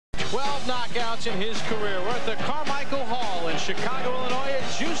12 knockouts in his career. We're at the Carmichael Hall in Chicago, Illinois. A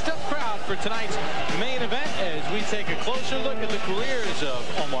juiced-up crowd for tonight's main event as we take a closer look at the careers of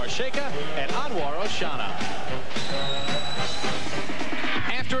Omar Sheika and Anwar Oshana.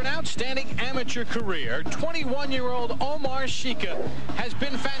 After an outstanding amateur career, 21-year-old Omar Sheika has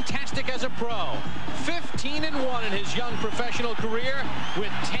been fantastic as a pro. 15-1 in his young professional career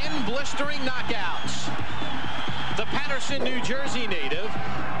with 10 blistering knockouts. The Paterson, New Jersey native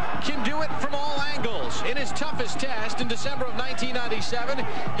can do it from all angles. In his toughest test in December of 1997,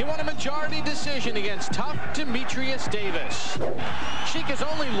 he won a majority decision against tough Demetrius Davis. Sheika's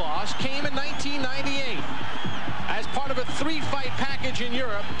only loss came in 1998. As part of a 3-fight package in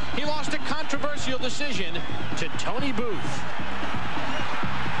Europe, he lost a controversial decision to Tony Booth.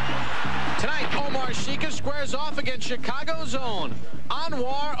 Tonight, Omar Sheika squares off against Chicago's own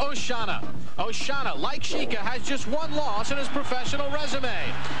Anwar Oshana. Oshana, like Sheika, has just one loss in his professional resume.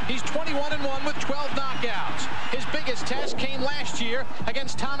 He's 21-1 with 12 knockouts. His biggest test came last year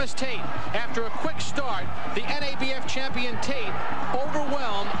against Thomas Tate. After a quick start, the NABF champion Tate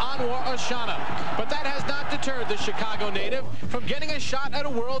overwhelmed Anwar Oshana. But that has not deterred the Chicago native from getting a shot at a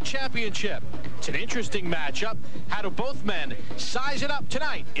world championship. It's an interesting matchup. How do both men size it up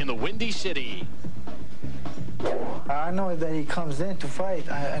tonight in the Windy City? I know that he comes in to fight.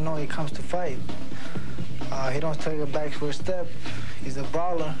 I know he comes to fight. He don't take a backward step. He's a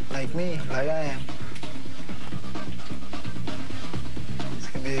brawler like me, like I am. It's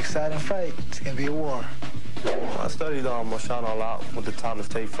going to be an exciting fight. It's going to be a war. I studied Oshana a lot with the Thomas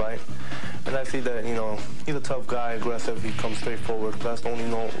Tate fight. And I see that, you know, he's a tough guy, aggressive. He comes straight forward. That's the only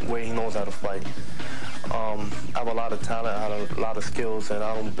way he knows how to fight. I have a lot of talent, I have a lot of skills, and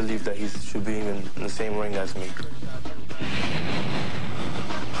I don't believe that he should be in the same ring as me.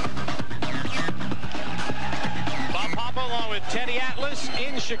 Bob Papa along with Teddy Atlas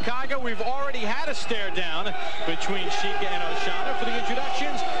in Chicago. We've already had a stare down between Sheika and Oshana. For the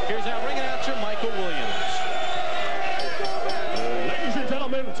introductions, here's our ring announcer, Michael Williams. Ladies and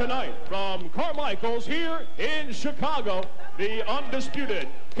gentlemen, tonight from Carmichael's here in Chicago, the undisputed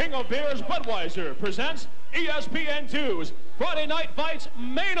King of Beers Budweiser presents ESPN2's Friday Night Fights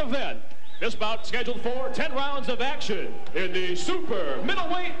main event. This bout scheduled for 10 rounds of action in the super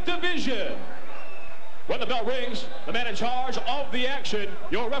middleweight division. When the bell rings, the man in charge of the action,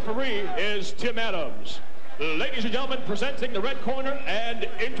 your referee, is Tim Adams. Ladies and gentlemen, presenting the red corner and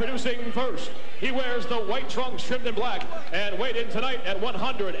introducing first. He wears the white trunks trimmed in black and weighed in tonight at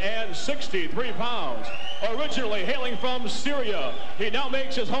 163 pounds. Originally hailing from Syria, he now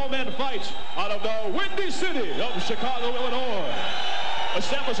makes his home and fights out of the Windy City of Chicago, Illinois.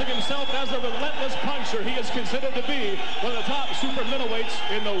 Establishing himself as a relentless puncher, he is considered to be one of the top super middleweights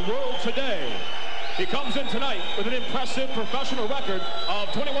in the world today. He comes in tonight with an impressive professional record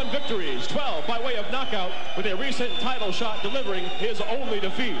of 21 victories, 12 by way of knockout, with a recent title shot delivering his only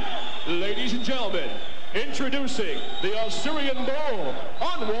defeat. Ladies and gentlemen, introducing the Assyrian Bull,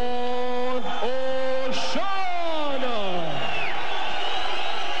 Anwar Oshana.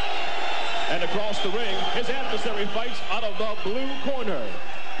 And across the ring, his adversary fights out of the blue corner.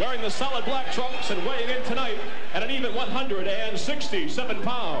 Wearing the solid black trunks and weighing in tonight at an even 167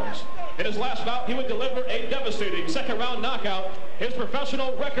 pounds. In his last bout, he would deliver a devastating second-round knockout. His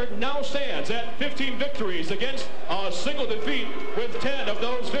professional record now stands at 15 victories against a single defeat, with 10 of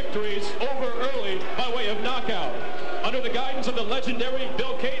those victories over early by way of knockout. Under the guidance of the legendary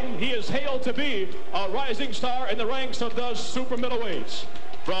Bill Caton, he is hailed to be a rising star in the ranks of the super middleweights.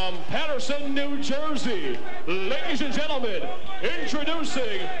 From Paterson, New Jersey, ladies and gentlemen,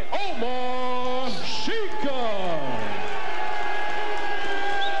 introducing Omar Sheika.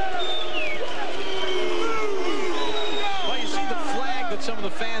 Some of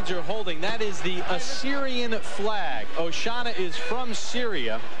the fans are holding. That is the Assyrian flag. Oshana is from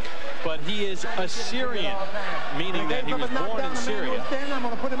Syria, but he is Assyrian, meaning that he was born in Syria. I'm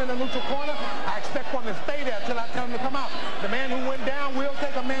going to put him in the neutral corner. I expect one to stay there until I tell him to come out. The man who went down will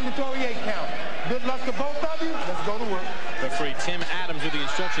take a mandatory 8 count. Good luck to both of you. Let's go to work. Referee Tim Adams with the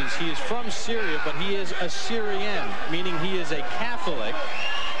instructions. He is from Syria, but he is Assyrian, meaning he is a Catholic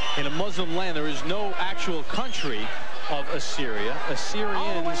in a Muslim land. There is no actual country of Assyria.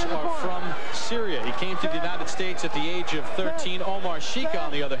 Assyrians are from Syria. He came to the United States at the age of 13. Omar Sheika,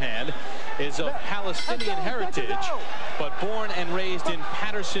 on the other hand, is of Palestinian heritage, but born and raised in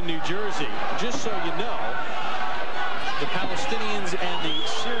Paterson, New Jersey. Just so you know, the Palestinians and the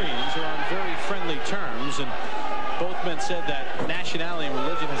Syrians are on very friendly terms, and both men said that nationality and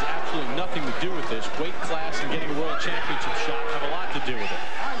religion has absolutely absolutely nothing to do with this. Weight class and getting a world championship shot have a lot to do with it.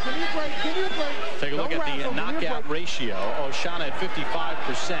 Take a look at the knockout ratio. Oshana at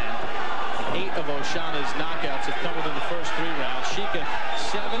 55%. 8 of Oshana's knockouts have come within the first 3 rounds. Sheika,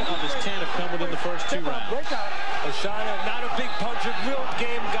 7 of his 10 have come within the first 2 rounds. Oshana, not a big puncher, real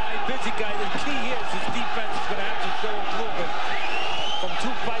game guy, busy guy. The key here is his defense is going to have to show improvement from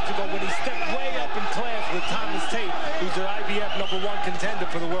 2 fights ago when he stepped way up in class with Thomas Tate, who's their IBF #1 contender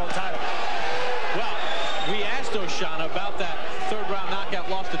for the world title. Well, we asked Oshana about that 3rd round knockout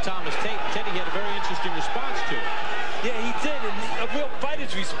loss to Thomas Tate. Teddy had a very interesting response to it. Yeah, he did, and a real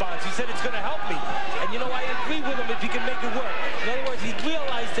fighter's response. He said, it's going to help me. And, you know, I agree with him if he can make it work. In other words, he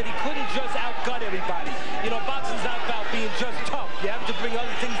realized that he couldn't just outgut everybody. You know, boxing's not about being just tough. You have to bring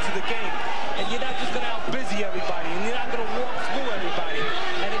other things to the game. And you're not just going to out-busy everybody, and you're not going to walk through everybody.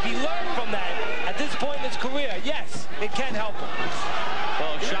 And if he learned from that, at this point in his career, yes, it can help him.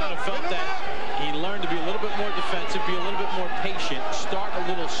 Well, Oshana felt that he learned to be a little bit more defensive, be a little bit more patient, start a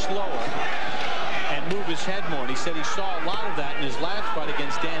little slower, and move his head more. And he said he saw a lot of that in his last fight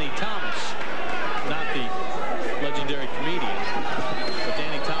against Danny Thomas, not the legendary comedian, but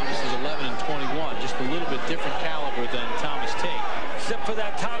Danny Thomas is 11-21, just a little bit different caliber than Thomas Tate. Except for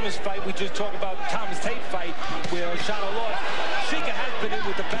that Thomas fight, we just talked about Thomas Tate fight where Oshana lost. Sheika has been in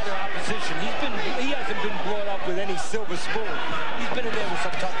with the better opposition. He hasn't been brought up with any silver spoon. He's been in there with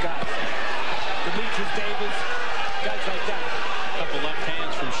some tough guys. Demetrius Davis, guys like that. Couple left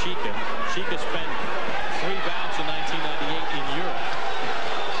hands from Sheika. Sheika spent 3 bouts in 1998 in Europe.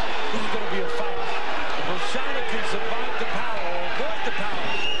 This is going to be a fight. If Oshana can survive the power or avoid the power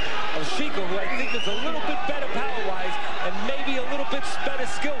of Sheika, who I think is a little bit better power-wise and maybe a little bit better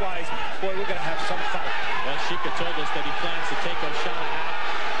skill-wise, boy, we're going to have some fight. Well, Sheika told us that he plans to take Oshana out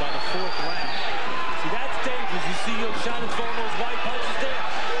by the 4th round. See, that's dangerous. You see Oshana throwing those wide punches there.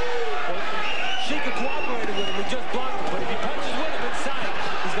 Well, Sheika cooperated with him. He just blocked him. But if he punches with him inside,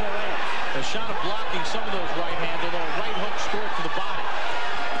 he's going to land. Oshana blocking some of those right hands, although a right hook scored to the body.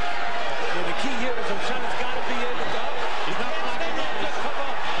 Yeah, the key here is Oshana's got to be able to go. He's not blocking up. Just cover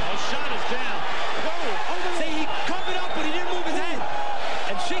up. Oshana's down. See, he covered up, but he didn't move his head.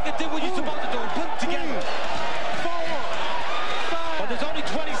 And Sheika did what you're supposed to do. He put it together. But there's only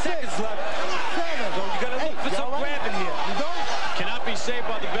 20 seconds left. So you got to look for some grabbing here. Cannot be saved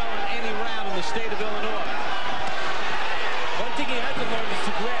by the bell in any round in the state of Illinois. One thing he hasn't learned is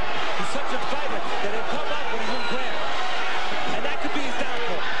to grab. He's such a fighter that he'll come up, but he won't grab. And that could be his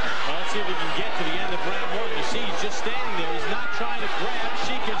downfall. Well, let's see if we can get to the end of round 1. You see, he's just standing there. He's not trying to grab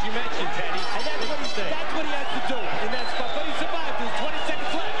Sheika, as you mentioned, Teddy. And that's what he has to do in that spot. But he survived. There's 20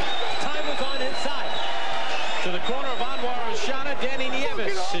 seconds left. Time was on his side. To the corner of Anwar Oshana, Danny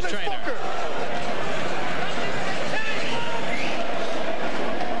Nieves, his trainer.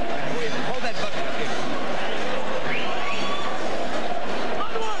 Hold that bucket.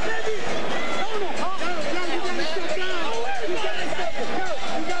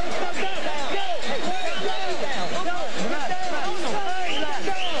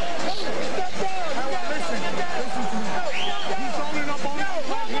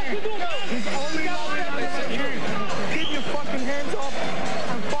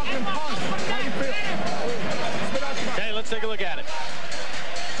 Take a look at it.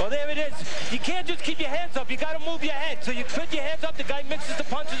 Well, there it is. You can't just keep your hands up. You got to move your head. So you put your hands up. The guy mixes the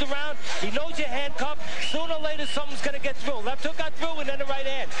punches around. He knows you're handcuffed. Sooner or later, something's going to get through. Left hook got through, and then the right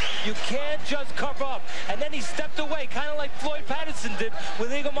hand. You can't just cover up. And then he stepped away, kind of like Floyd Patterson did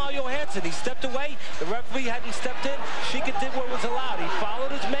with Ingemar Johansson. He stepped away. The referee hadn't stepped in. Sheika did what was allowed. He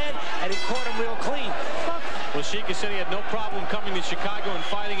followed his man, and he caught him real clean. Well, Sheika said he had no problem coming to Chicago and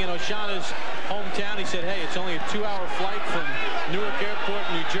fighting in Oshana's hometown. He said, hey, it's only a 2-hour flight from Newark Airport,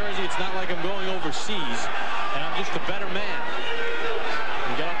 New Jersey. It's not like I'm going overseas, and I'm just a better man.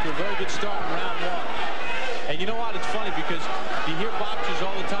 We got off to a very good start in round 1. And you know what? It's funny because you hear boxers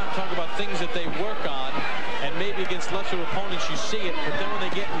all the time talk about things that they work on, and maybe against lesser opponents you see it, but then when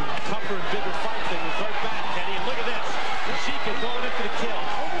they get in tougher and bigger fights, they revert back, Teddy. And look at this. Sheika going in for the kill.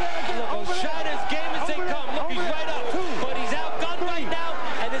 Look, Oshana's game as they come. Look, he's right up, but he's outgunned right now,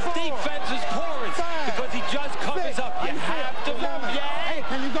 and his defense is porous because he just covers up. You have to move your head.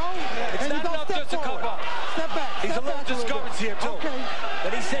 Can you go? It's not enough just to cover up. Step back. He's a little discouraged here, too.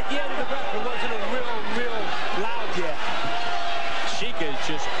 But he said yeah to the ref. It wasn't a real loud yeah. Sheika is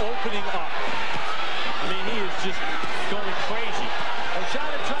just opening up. I mean, he is just going crazy.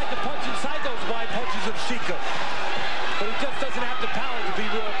 Oshana tried to punch inside those wide punches of Sheika, but he just doesn't have the power to be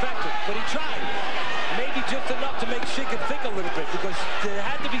real effective. But he tried. Maybe just enough to make Sheika think a little bit, because there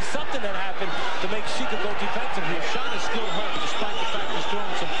had to be something that happened to make Sheika go defensive here. Oshana's still hurt, despite the fact he's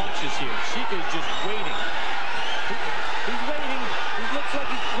throwing some punches here. Sheika's just waiting. He's waiting. He looks like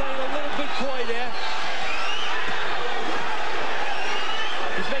he's playing a little bit coy there.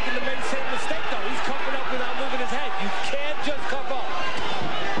 He's making the same mistake, though. He's covering up without moving his head. You can't just cover up.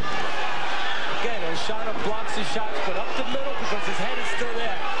 Again, Oshana blocks his shots, but up the middle because his head is still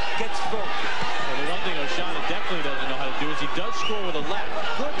there. Gets through. Well, the one thing Oshana definitely doesn't know how to do is he does score with a left.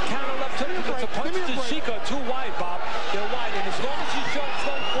 Good counter left hook because the punches to Sheika are too wide, Bob. They're wide, and as long as you show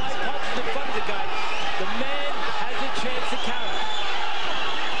those wide punches in front of the guy, the man has a chance to counter.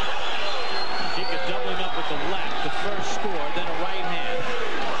 Sheika doubling up with the left, the first score, then a right hand.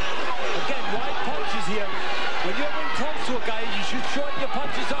 Again, wide punches here. When you're in close to a guy, you should shorten your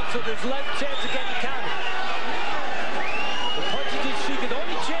punches up so there's less chance of getting countered. The punches to Sheika, the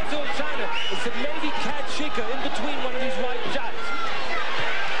only chance of Oshana is to maybe catch Sheika in between one of these wide shots.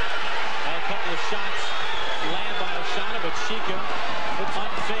 A couple of shots land by Oshana, but Sheika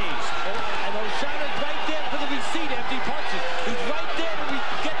unfazed. And Oshana's right there for the receipt after he punches. He's right there to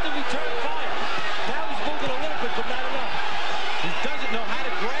get the return fire. Now he's moving a little bit, but not enough. He doesn't know how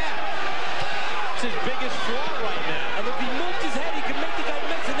to grab. It's his biggest flaw right now. And if he moves his head, he can make the guy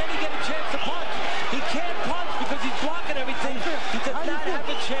miss, and then he get a chance to punch. He can't punch because he's blocking everything. He does not have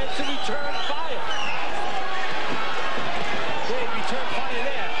a chance to return fire. Yeah, return fire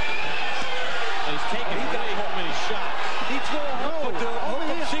there. And he's taking way too many shots. He threw a hook, but the hook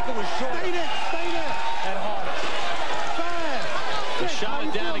of Sheika was short. Stay there. And harder. 5, 6. Oshana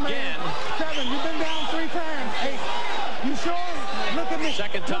down again. 7. You've been down 3 times. 8. You sure? Look at me.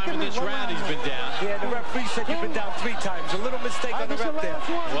 Second time in this round he's been down. Yeah, the referee said you've been down 3 times. A little mistake on the ref there.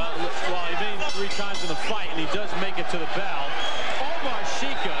 Well, he made 3 times in the fight, and he does make it to the bell. Omar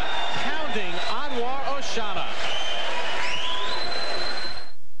Sheika pounding Anwar Oshana.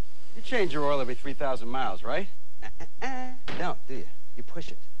 You change your oil every 3,000 miles, right? Don't, do you? You push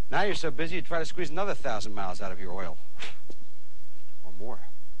it. Now you're so busy you try to squeeze another 1,000 miles out of your oil. Or more.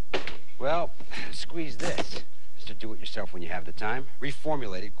 Well, squeeze this. Mr. Do-it-yourself when you have the time.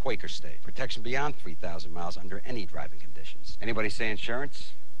 Reformulated Quaker State. Protection beyond 3,000 miles under any driving conditions. Anybody say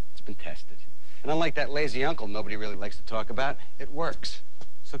insurance? It's been tested. And unlike that lazy uncle nobody really likes to talk about, it works.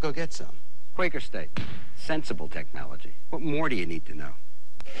 So go get some. Quaker State. Sensible technology. What more do you need to know?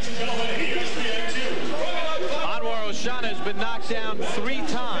 Anwar Oshana has been knocked down 3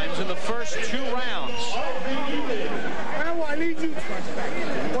 times in the first 2 rounds. Anwar, I need you.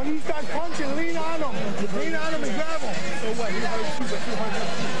 When he starts punching, lean on him. Lean on him and grab him. So what? He hurt you, but you hurt him.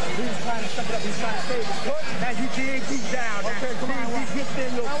 He was trying to step it up. He's trying to save his foot. Now you can't keep down. Okay, come on. He gets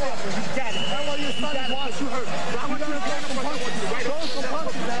in your face. You got it. Anwar, you're trying to watch you hurt. I want you to throw some punches. Throw some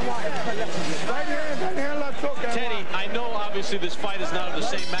punches, Anwar. Right hand, left hook, Anwar. Teddy, I know obviously this fight is not of the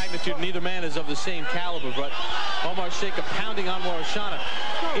same magnitude. Neither man is of the same caliber, but Omar Sheika pounding Anwar Oshana.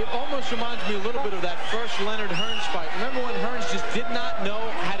 It almost reminds me a little bit of that first Leonard Hearns fight. Remember when Hearns just did not know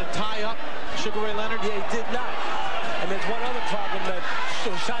how to tie up Sugar Ray Leonard? Yeah, he did not. And there's one other problem that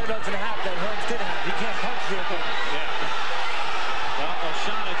Oshana doesn't have that Hearns did have. He can't punch real good. Yeah. Well,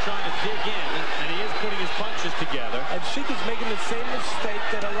 Oshana trying to dig in, and he is putting his punches together. And Sheika's making the same mistake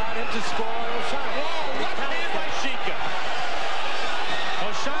that allowed him to score on Oshana. Oh, left hand by Sheika.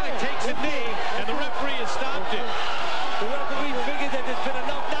 Oshana takes a knee, and the referee has stopped it. The referee figured that there's been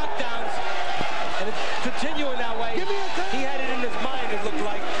enough knockdowns, and it's continuing that way. He had it in his mind, it looked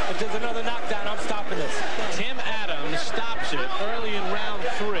like. If there's another knockdown, I'm stopping this. Tim Adams stops it early in round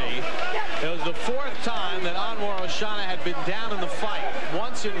 3. It was the 4th time that Anwar Oshana had been down in the fight.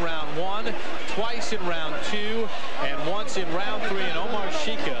 Once in round 1, twice in round 2, and once in round 3. And Omar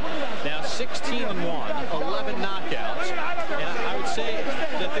Sheika now 16-1, 11 knockouts. And I would say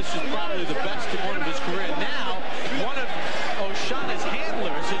that this is probably the best one of his career. Now, one of Oshana's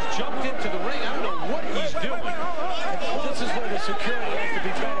handlers has jumped into the ring. I don't know what he's doing. This is where the security has to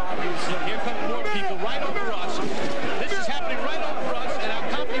be better, obviously. Here come more people right over us. This is happening right over us, and our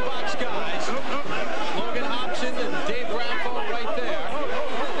copy box guys, Logan Hobson and Dave Raffo right there.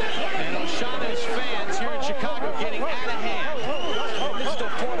 And Oshana's fans here in Chicago getting out of hand. And this is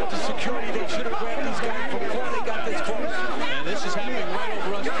the fault of the security. They should have grabbed these guys before they got this close. And this is happening right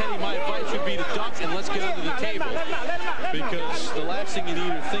over us, Kenny. My advice would be to duck and let's get under the table. Because the last thing you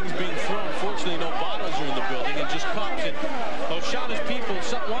need are things being thrown. Fortunately, no bottles are in the building, and just cups. And Oshana's people,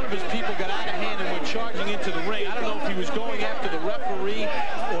 one of his people got out of hand and went charging into the ring. I don't know if he was going after the referee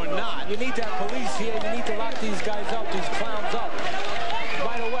or not. You need to have police here. You need to lock these guys up, these clowns up.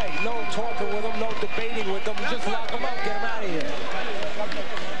 Right away. No talking with them, no debating with them. Just lock them up, get them out of here.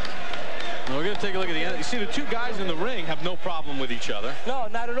 We're going to take a look at the end. You see, the 2 guys in the ring have no problem with each other. No,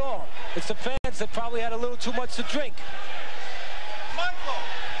 not at all. It's the fans that probably had a little too much to drink.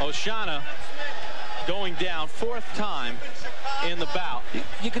 Oshana going down, 4th time in the bout.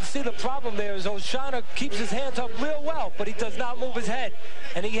 You can see the problem there is Oshana keeps his hands up real well, but he does not move his head,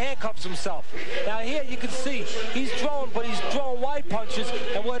 and he handcuffs himself. Now here you can see he's throwing, but he's throwing wide punches,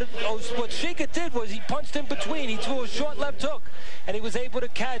 and what Sheika did was he punched in between. He threw a short left hook, and he was able to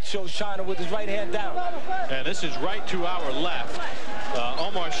catch Oshana with his right hand down. And this is right to our left.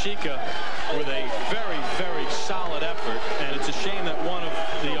 Omar Sheika with a very, very solid effort, and it's a shame that one of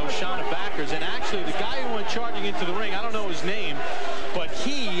the Oshana backers, and actually the guy who went charging into the ring, I don't know his name, but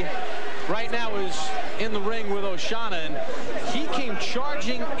he right now is in the ring with Oshana, and he came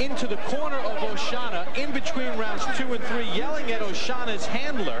charging into the corner of Oshana in between rounds 2 and 3, yelling at Oshana's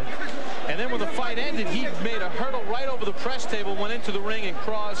handler. And then when the fight ended, he made a hurdle right over the press table, went into the ring and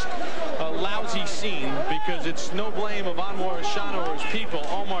caused a lousy scene, because it's no blame of Anwar Oshana or his people.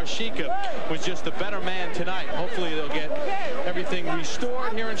 Omar Sheika was just the better man tonight. Hopefully they'll get everything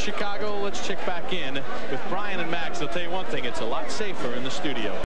restored here in Chicago. Let's check back in with Brian and Max. They'll tell you one thing, it's a lot safer in the studio.